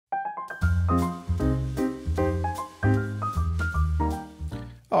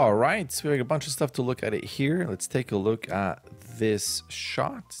All right, so we have a bunch of stuff to look at it here. Let's take a look at this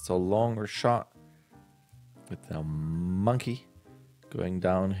shot. It's a longer shot with the monkey going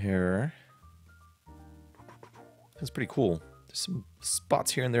down here. That's pretty cool. There's some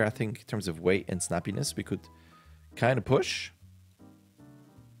spots here and there, I think, in terms of weight and snappiness we could kind of push.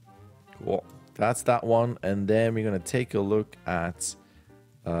 Cool. That's that one. And then we're going to take a look at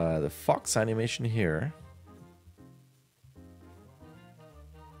the fox animation here.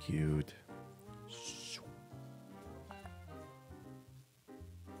 Cute. It's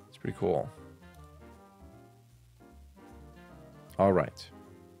pretty cool. All right.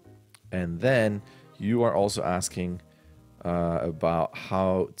 And then you are also asking about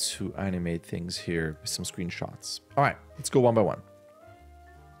how to animate things here with some screenshots. All right, let's go one by one.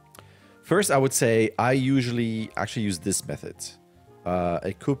 First, I would say I usually actually use this method.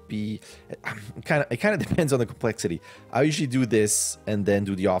 It could be, it kind of depends on the complexity. I usually do this and then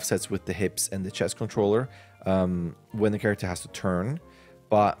do the offsets with the hips and the chest controller when the character has to turn.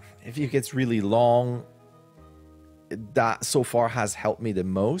 But if it gets really long, that so far has helped me the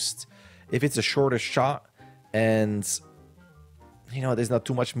most. If it's a shorter shot and you know there's not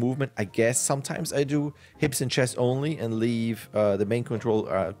too much movement, I guess sometimes I do hips and chest only and leave the main control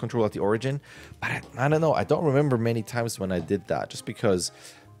at the origin. But I don't know, I don't remember many times when I did that, just because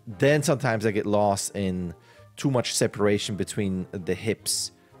then sometimes I get lost in too much separation between the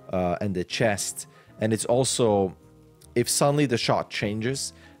hips and the chest. And it's also, if suddenly the shot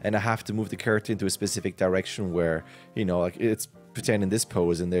changes and I have to move the character into a specific direction where, you know, like it's pretend in this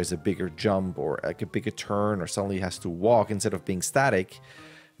pose and there's a bigger jump or like a bigger turn, or suddenly he has to walk instead of being static,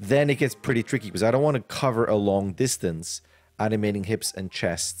 then it gets pretty tricky because I don't want to cover a long distance animating hips and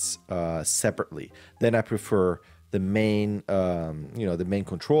chests separately. Then I prefer the main, you know, the main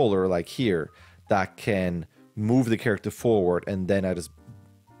controller like here that can move the character forward, and then I just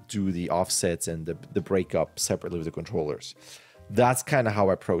do the offsets and the breakup separately with the controllers. That's kind of how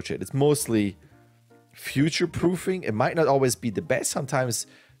I approach it. It's mostly future-proofing. It might not always be the best. Sometimes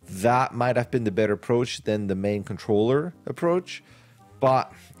that might have been the better approach than the main controller approach.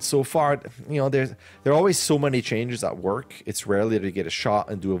 But so far, you know, there are always so many changes at work. It's rarely to get a shot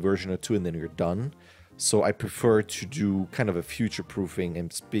and do a version or two and then you're done. So I prefer to do kind of a future-proofing and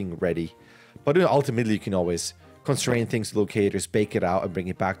just being ready. But you know, ultimately, you can always constrain things to locators, bake it out, and bring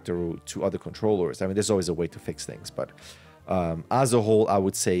it back to other controllers. I mean, there's always a way to fix things. But as a whole, I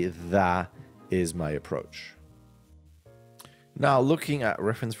would say that is my approach. Now, looking at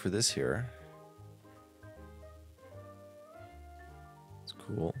reference for this here. It's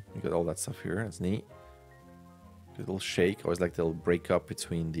cool. You got all that stuff here. It's neat. Good little shake. I always like the little break up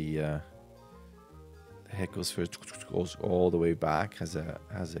between the head goes first, goes all the way back. Has a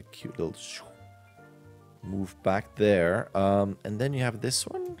cute little move back there. And then you have this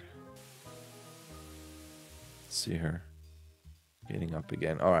one. Let's see here. Getting up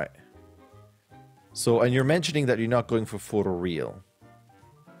again. All right. So, and you're mentioning that you're not going for photoreal.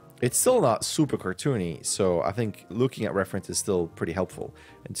 It's still not super cartoony, so I think looking at reference is still pretty helpful.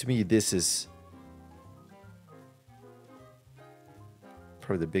 And to me, this is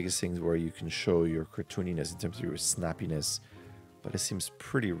probably the biggest things where you can show your cartooniness in terms of your snappiness. But it seems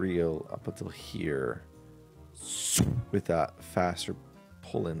pretty real up until here with that faster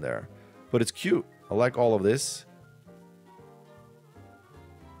pull in there. But it's cute. I like all of this.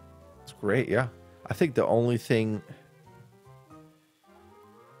 It's great, yeah. I think the only thing...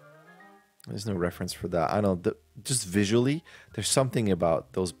 There's no reference for that. I know, just visually, there's something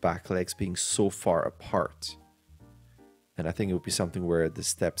about those back legs being so far apart. And I think it would be something where the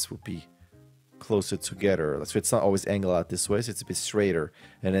steps would be closer together. So it's not always angled out this way, so it's a bit straighter.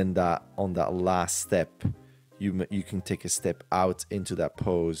 And then that on that last step, you can take a step out into that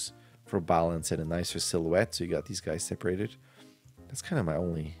pose for balance and a nicer silhouette. So you got these guys separated. That's kind of my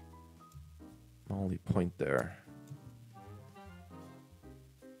only point there.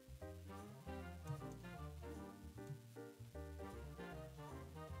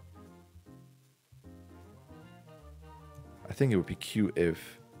 I think it would be cute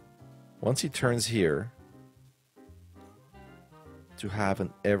if once he turns here to have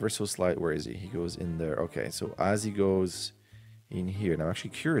an ever so slight, where is he? He goes in there. Okay, so as he goes in here, and I'm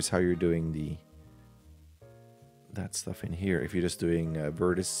actually curious how you're doing that stuff in here. If you're just doing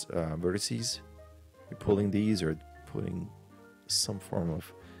vertices, you're pulling these or putting some form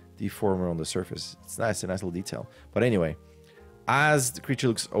of deformer on the surface. It's nice, a nice little detail. But anyway, as the creature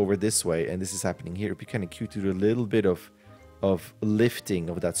looks over this way, and this is happening here, it'd be kind of cute to do a little bit of lifting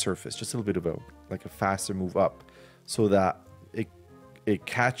of that surface, just a little bit of a faster move up, so that it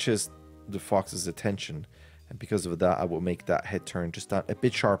catches the fox's attention, And because of that, I will make that head turn just down a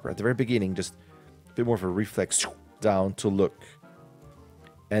bit sharper. At the very beginning, just a bit more of a reflex down to look.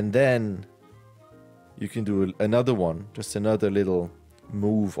 And then you can do another one, just another little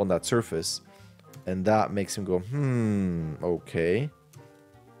move on that surface. And that makes him go, okay.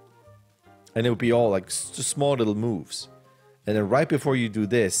 And it would be all like just small little moves. And then right before you do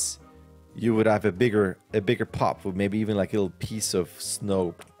this, you would have a bigger pop with maybe even like a little piece of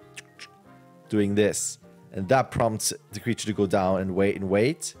snow doing this. And that prompts the creature to go down and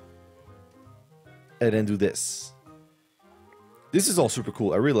wait. And then do this. This is all super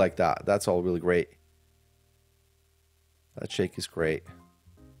cool. I really like that. That's all really great. That shake is great.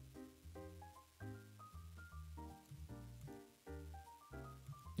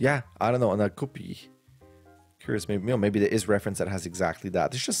 Yeah, I don't know. And that could be curious. Maybe, maybe there is reference that has exactly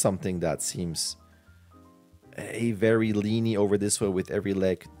that. It's just something that seems a very leany over this way with every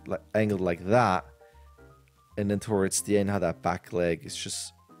leg angled like that. And then towards the end, how that back leg is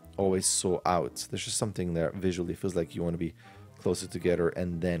just always so out. There's just something there visually. It feels like you want to be closer together.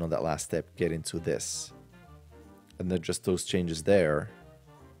 And then on that last step, get into this. And then just those changes there.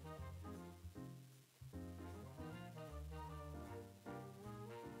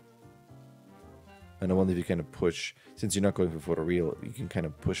 And I wonder if you kind of push, since you're not going for photoreal, you can kind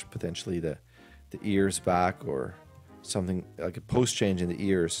of push potentially the ears back or something like a post change in the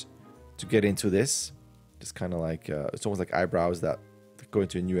ears to get into this. Just kind of like, it's almost like eyebrows that go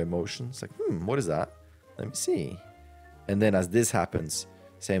into a new emotion. It's like, what is that? Let me see. And then as this happens,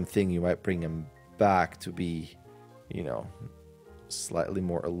 same thing, you might bring him back to be, you know, slightly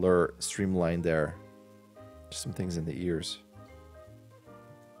more alert, streamlined there. Just some things in the ears.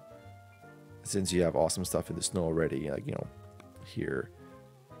 Since you have awesome stuff in the snow already, like, you know, here,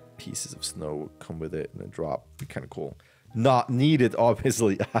 pieces of snow will come with it and a drop. Be kind of cool. Not needed,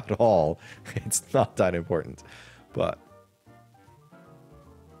 obviously, at all. It's not that important. But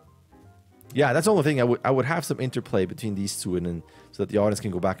yeah, that's the only thing. I would have some interplay between these two, and then so that the audience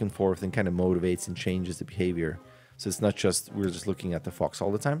can go back and forth and kind of motivates and changes the behavior. So it's not just we're just looking at the fox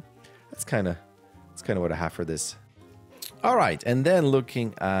all the time. That's kind of what I have for this. All right, and then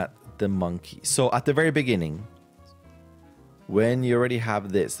looking at the monkey. So at the very beginning, when you already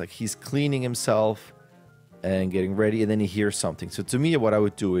have this, like he's cleaning himself and getting ready, and then he hears something. So to me, what I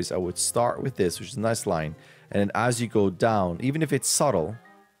would do is I would start with this, which is a nice line, and then as you go down, even if it's subtle,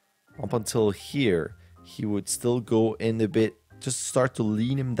 up until here, he would still go in a bit, just start to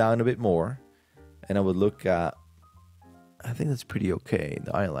lean him down a bit more, and I would look at, I think that's pretty okay,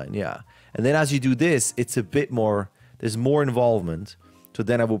 the eye line, yeah. And then as you do this, it's a bit more, there's more involvement, so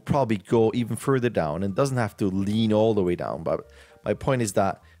then I will probably go even further down, and it doesn't have to lean all the way down, but my point is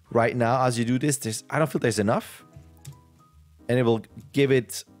that right now, as you do this, I don't feel there's enough. And it will give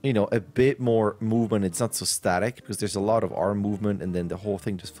it, you know, a bit more movement. It's not so static because there's a lot of arm movement and then the whole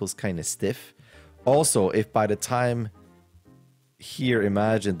thing just feels kind of stiff. Also, if by the time here,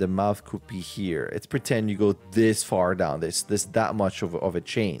 imagine the mouth could be here. Let's pretend you go this far down. There's that much of a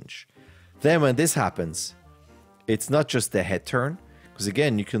change. Then when this happens, it's not just the head turn. Because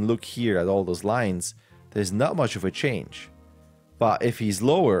again, you can look here at all those lines. There's not much of a change. But if he's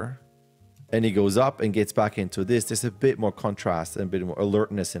lower and he goes up and gets back into this, there's a bit more contrast and a bit more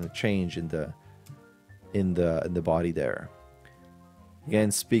alertness and a change in the body there.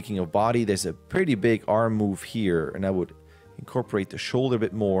 Again, speaking of body, there's a pretty big arm move here, and I would incorporate the shoulder a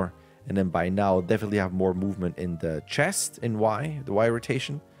bit more, and then by now definitely have more movement in the chest in Y, the Y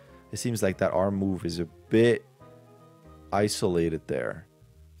rotation. It seems like that arm move is a bit isolated there.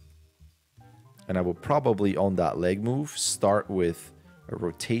 And I will probably, on that leg move, start with a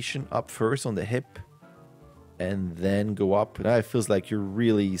rotation up first on the hip and then go up. Now it feels like you're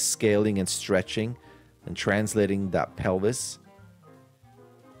really scaling and stretching and translating that pelvis.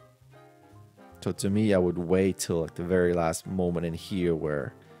 So to me, I would wait till like the very last moment in here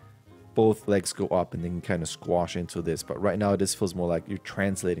where both legs go up and then kind of squash into this. But right now, this feels more like you're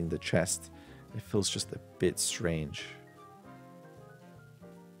translating the chest. It feels just a bit strange.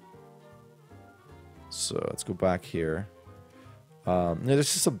 So let's go back here.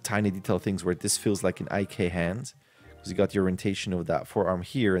 There's just some tiny detail things where this feels like an IK hand. Because you got the orientation of that forearm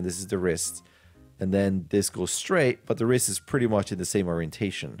here, and this is the wrist. And then this goes straight, but the wrist is pretty much in the same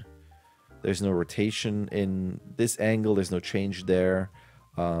orientation. There's no rotation in this angle. There's no change there.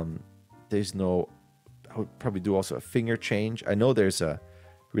 There's no... I would probably do also a finger change. I know there's a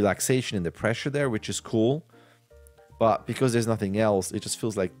relaxation in the pressure there, which is cool. But because there's nothing else, it just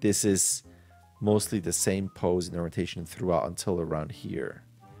feels like this is mostly the same pose and orientation throughout until around here.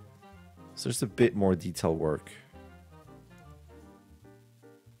 So there's a bit more detail work.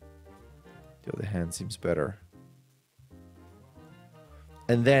 The other hand seems better.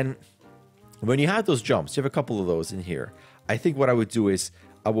 And then when you have those jumps, you have a couple of those in here. I think what I would do is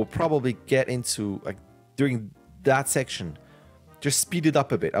I will probably get into, like, during that section, just speed it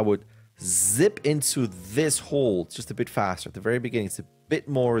up a bit. I would zip into this hold just a bit faster. At the very beginning, it's a bit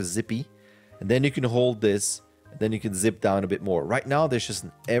more zippy. And then you can hold this, and then you can zip down a bit more. Right now, there's just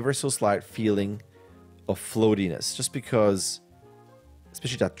an ever so slight feeling of floatiness, just because,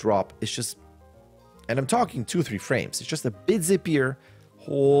 especially that drop, it's just, and I'm talking 2-3 frames. It's just a bit zippier,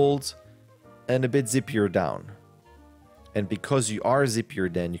 hold, and a bit zippier down. And because you are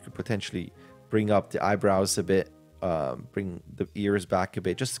zippier, then you could potentially bring up the eyebrows a bit, bring the ears back a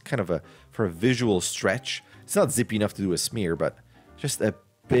bit, just kind of for a visual stretch. It's not zippy enough to do a smear, but just a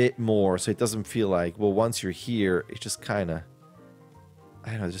bit more, so it doesn't feel like, well, once you're here, it's just kind of,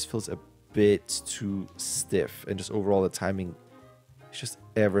 I don't know, it just feels a bit too stiff, and just overall the timing is just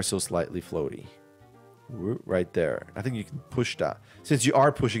ever so slightly floaty. Right there. I think you can push that. Since you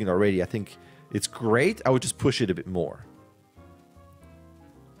are pushing it already, I think it's great. I would just push it a bit more.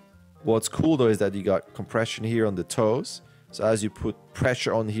 What's cool though is that you got compression here on the toes. So as you put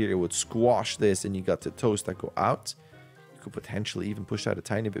pressure on here, it would squash this, and you got the toes that go out. You could potentially even push that a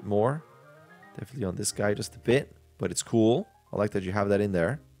tiny bit more. Definitely on this guy just a bit, but it's cool. I like that you have that in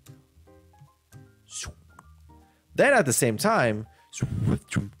there. Then at the same time,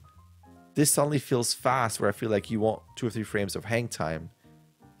 this suddenly feels fast, where I feel like you want 2 or 3 frames of hang time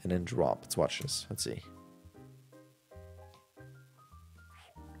and then drop. Let's watch this. Let's see.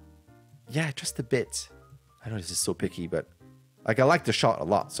 Yeah, just a bit. I know this is so picky, but like, I like the shot a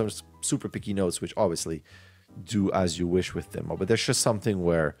lot. Some super picky notes, which obviously do as you wish with them. But there's just something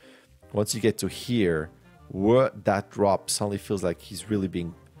where once you get to here, where that drop suddenly feels like he's really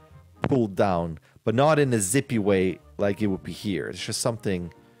being pulled down, but not in a zippy way like it would be here. It's just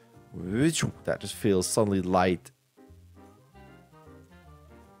something that just feels suddenly light.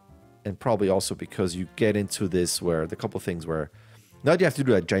 And probably also because you get into this where the couple things where now you have to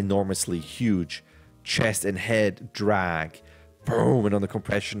do a ginormously huge chest and head drag, boom, and on the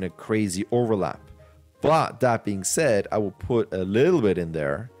compression a crazy overlap. But that being said, I will put a little bit in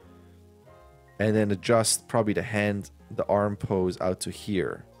there and then adjust probably the arm pose out to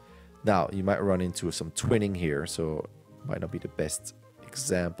here. Now you might run into some twinning here, so it might not be the best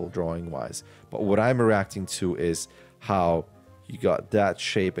example drawing wise, but what I'm reacting to is how you got that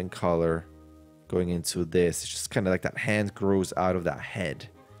shape and color going into this. It's just kind of like that hand grows out of that head.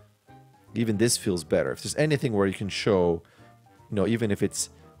 Even this feels better. If there's anything where you can show, you know, even if it's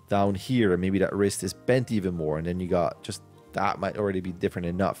down here and maybe that wrist is bent even more, and then you got just that might already be different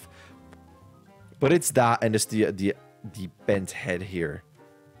enough. But it's that and just the bent head here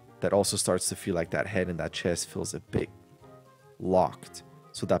that also starts to feel like that head and that chest feels a bit locked,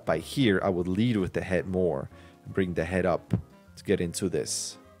 so that by here I would lead with the head more and bring the head up to get into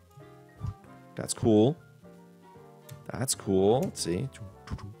this. That's cool. That's cool. Let's see.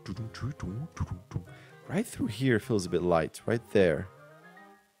 Right through here feels a bit light. Right there.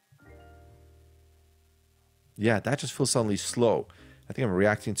 Yeah, that just feels suddenly slow. I think I'm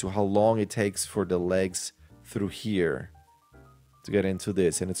reacting to how long it takes for the legs through here to get into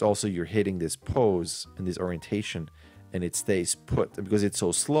this. And it's also you're hitting this pose and this orientation, and it stays put because it's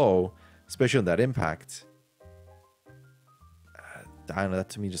so slow, especially on that impact. I don't know, that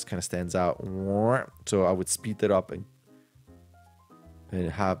to me just kind of stands out. So I would speed that up and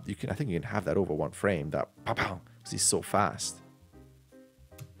have, you can, I think you can have that over 1 frame, that pow pow, because he's so fast.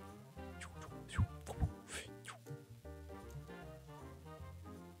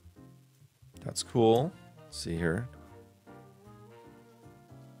 That's cool. Let's see here.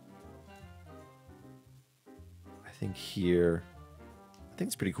 I think here, I think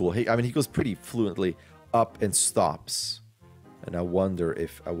it's pretty cool. Hey, I mean, he goes pretty fluently up and stops. And I wonder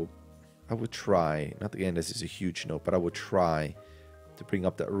if I would try, not again, this is a huge note, but I would try to bring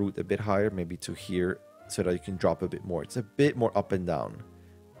up that root a bit higher, maybe to here, so that you can drop a bit more. It's a bit more up and down.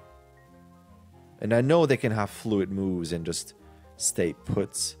 And I know they can have fluid moves and just stay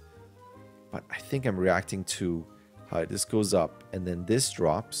put, but I think I'm reacting to how this goes up and then this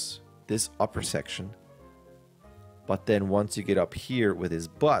drops, this upper section. But then once you get up here with his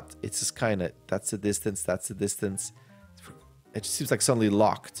butt, it's just kind of, that's the distance, that's the distance. It just seems like suddenly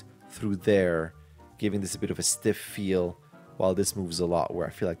locked through there, giving this a bit of a stiff feel, while this moves a lot, where I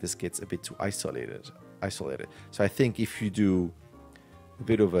feel like this gets a bit too isolated. So I think if you do a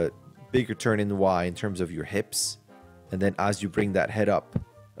bit of a bigger turn in Y in terms of your hips, and then as you bring that head up,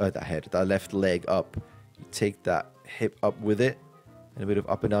 that left leg up, you take that hip up with it, and a bit of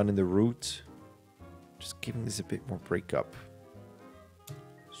up and down in the root, just giving this a bit more break up.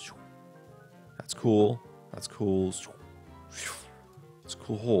 That's cool. That's cool. It's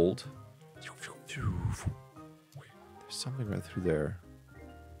Cool hold. There's something right through there.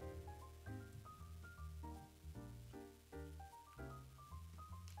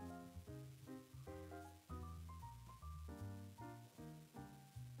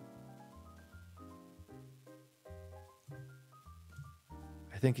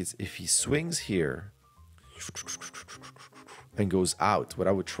 I think it's if he swings here and goes out, what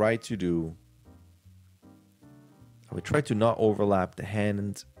I would try to do, I would try to not overlap the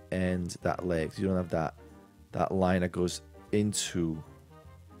hand and that leg. So you don't have that line that goes into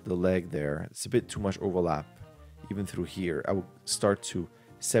the leg there. It's a bit too much overlap even through here. I would start to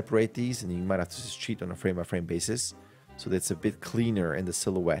separate these, and you might have to just cheat on a frame by frame basis so that it's a bit cleaner in the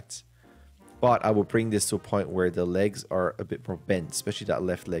silhouette. But I will bring this to a point where the legs are a bit more bent, especially that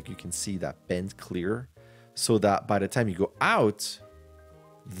left leg. You can see that bend clear, so that by the time you go out,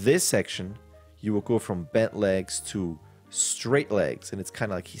 this section, you will go from bent legs to straight legs. And it's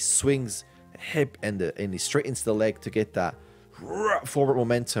kind of like he swings a hip and he straightens the leg to get that forward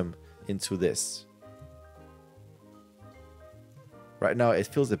momentum into this. Right now, it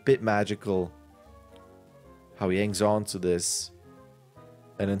feels a bit magical how he hangs on to this.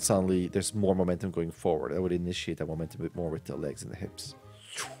 And then suddenly there's more momentum going forward. I would initiate that momentum a bit more with the legs and the hips.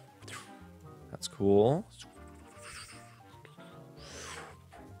 That's cool.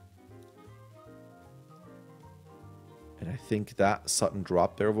 And I think that sudden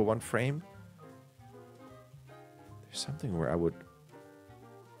drop there over one frame. There's something where I would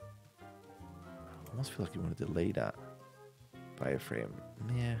almost feel like you want to delay that by a frame.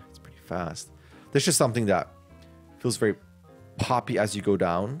 Yeah, it's pretty fast. There's just something that feels very poppy as you go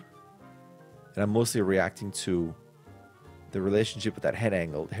down, and I'm mostly reacting to the relationship with that head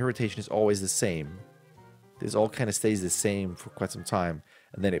angle. The head rotation is always the same. This all kind of stays the same for quite some time,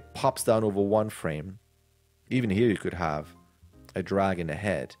 and then it pops down over one frame. Even here you could have a drag in the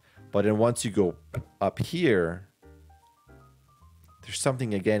head, but then once you go up here, there's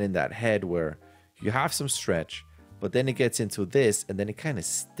something again in that head where you have some stretch, but then it gets into this, and then it kind of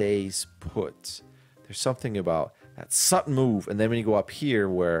stays put. There's something about that sudden move, and then when you go up here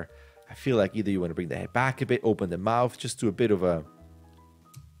where I feel like either you want to bring the head back a bit, open the mouth, just do a bit of a...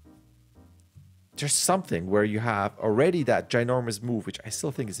 There's something where you have already that ginormous move, which I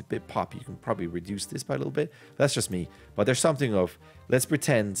still think is a bit poppy. You can probably reduce this by a little bit. That's just me. But there's something of, let's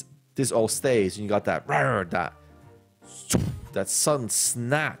pretend this all stays, and you got that sudden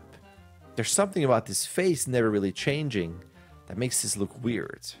snap. There's something about this face never really changing that makes this look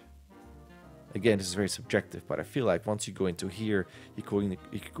weird. Again, this is very subjective, but I feel like once you go into here, you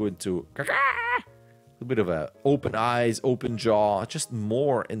could go into a little bit of a open eyes, open jaw, just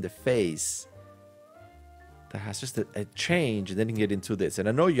more in the face. That has just a change, and then you get into this. And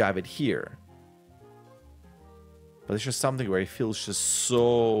I know you have it here, but it's just something where it feels just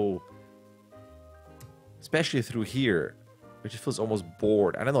so, especially through here, it just feels almost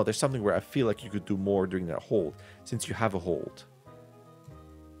bored. I don't know, there's something where I feel like you could do more during that hold, since you have a hold.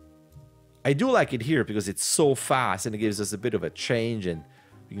 I do like it here because it's so fast and it gives us a bit of a change, and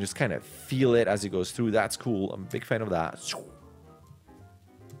you can just kind of feel it as it goes through. That's cool. I'm a big fan of that.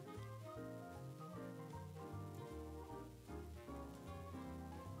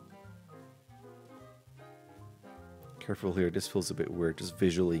 Careful here. This feels a bit weird, just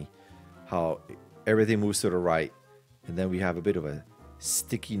visually, how everything moves to the right, and then we have a bit of a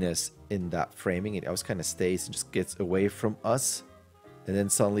stickiness in that framing. It always kind of stays and just gets away from us. And then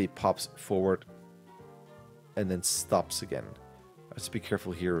suddenly it pops forward and then stops again. Just be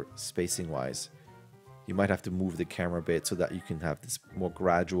careful here, spacing wise. You might have to move the camera a bit so that you can have this more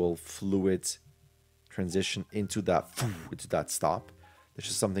gradual, fluid transition into that stop. There's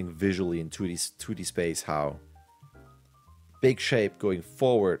just something visually in 2D space, how big shape going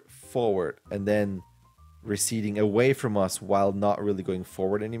forward, and then receding away from us while not really going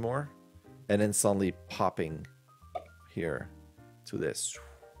forward anymore. And then suddenly popping here to this,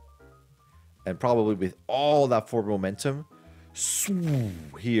 and probably with all that forward momentum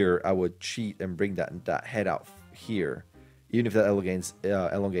here, I would cheat and bring that head out here, even if that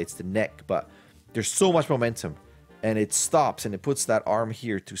elongates the neck. But there's so much momentum, and it stops, and it puts that arm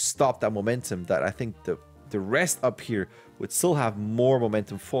here to stop that momentum, that I think the rest up here would still have more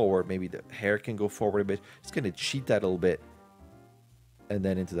momentum forward. Maybe the hair can go forward a bit. It's going to cheat that a little bit, and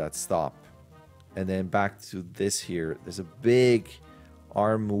then into that stop. And then back to this here. There's a big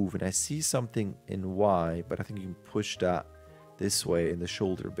arm move, and I see something in Y, but I think you can push that this way in the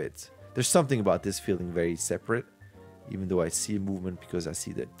shoulder bit. There's something about this feeling very separate, even though I see movement because I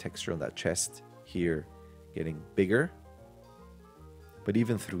see the texture on that chest here getting bigger. But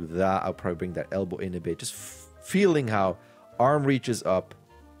even through that, I'll probably bring that elbow in a bit, just feeling how arm reaches up,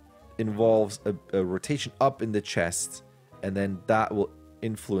 involves a rotation up in the chest, and then that will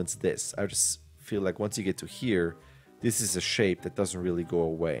influence this. I just feel like once you get to here, this is a shape that doesn't really go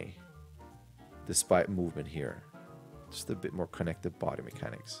away despite movement here. Just a bit more connected body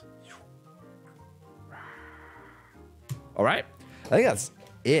mechanics. All right, I think that's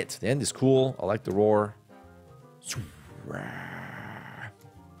it. The end is cool. I like the roar.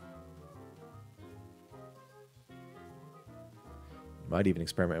 Might even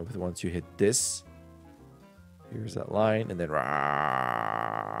experiment with once you hit this. Here's that line, and then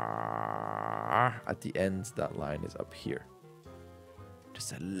at the end, that line is up here.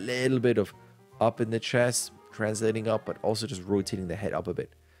 Just a little bit of up in the chest, translating up, but also just rotating the head up a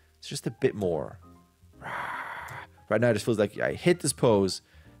bit. It's just a bit more. Right now, it just feels like I hit this pose,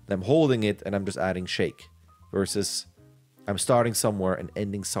 and I'm holding it, and I'm just adding shake. Versus I'm starting somewhere and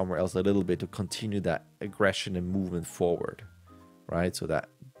ending somewhere else a little bit to continue that aggression and movement forward. Right? So that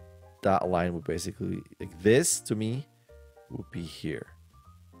line would basically, like this to me, would be here.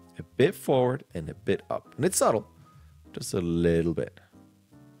 A bit forward and a bit up. And it's subtle. Just a little bit.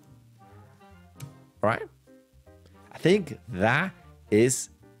 All right? I think that is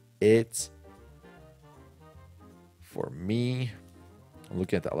it for me. I'm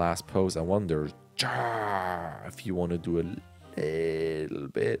looking at that last pose. I wonder if you want to do a little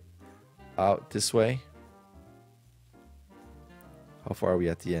bit out this way. How far are we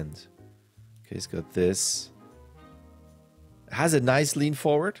at the end? Okay, it's got this. It has a nice lean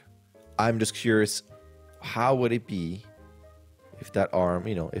forward. I'm just curious, how would it be if that arm,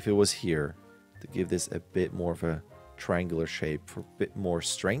 you know, if it was here, to give this a bit more of a triangular shape for a bit more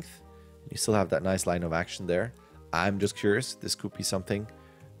strength. You still have that nice line of action there. I'm just curious. This could be something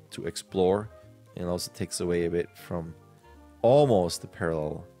to explore, and also takes away a bit from almost the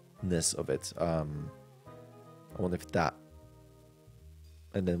parallelness of it. I wonder if that,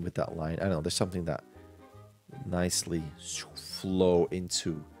 and then with that line, I don't know, there's something that nicely flow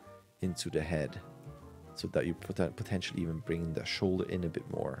into the head, so that you potentially even bring the shoulder in a bit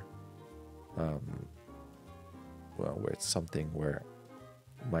more. Well, where it's something where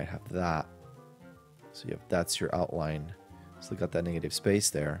you might have that. So you have, that's your outline. Still got that negative space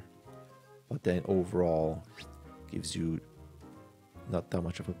there, but then overall gives you not that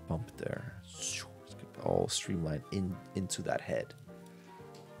much of a bump there. It's all streamlined into that head.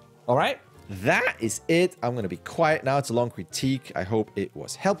 All right, that is it. I'm going to be quiet now. It's a long critique. I hope it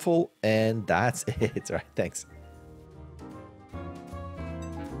was helpful, and that's it. All right, thanks.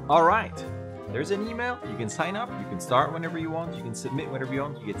 All right, there's an email. You can sign up. You can start whenever you want. You can submit whenever you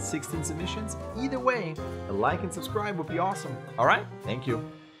want. You get 16 submissions. Either way, a like and subscribe would be awesome. All right, thank you.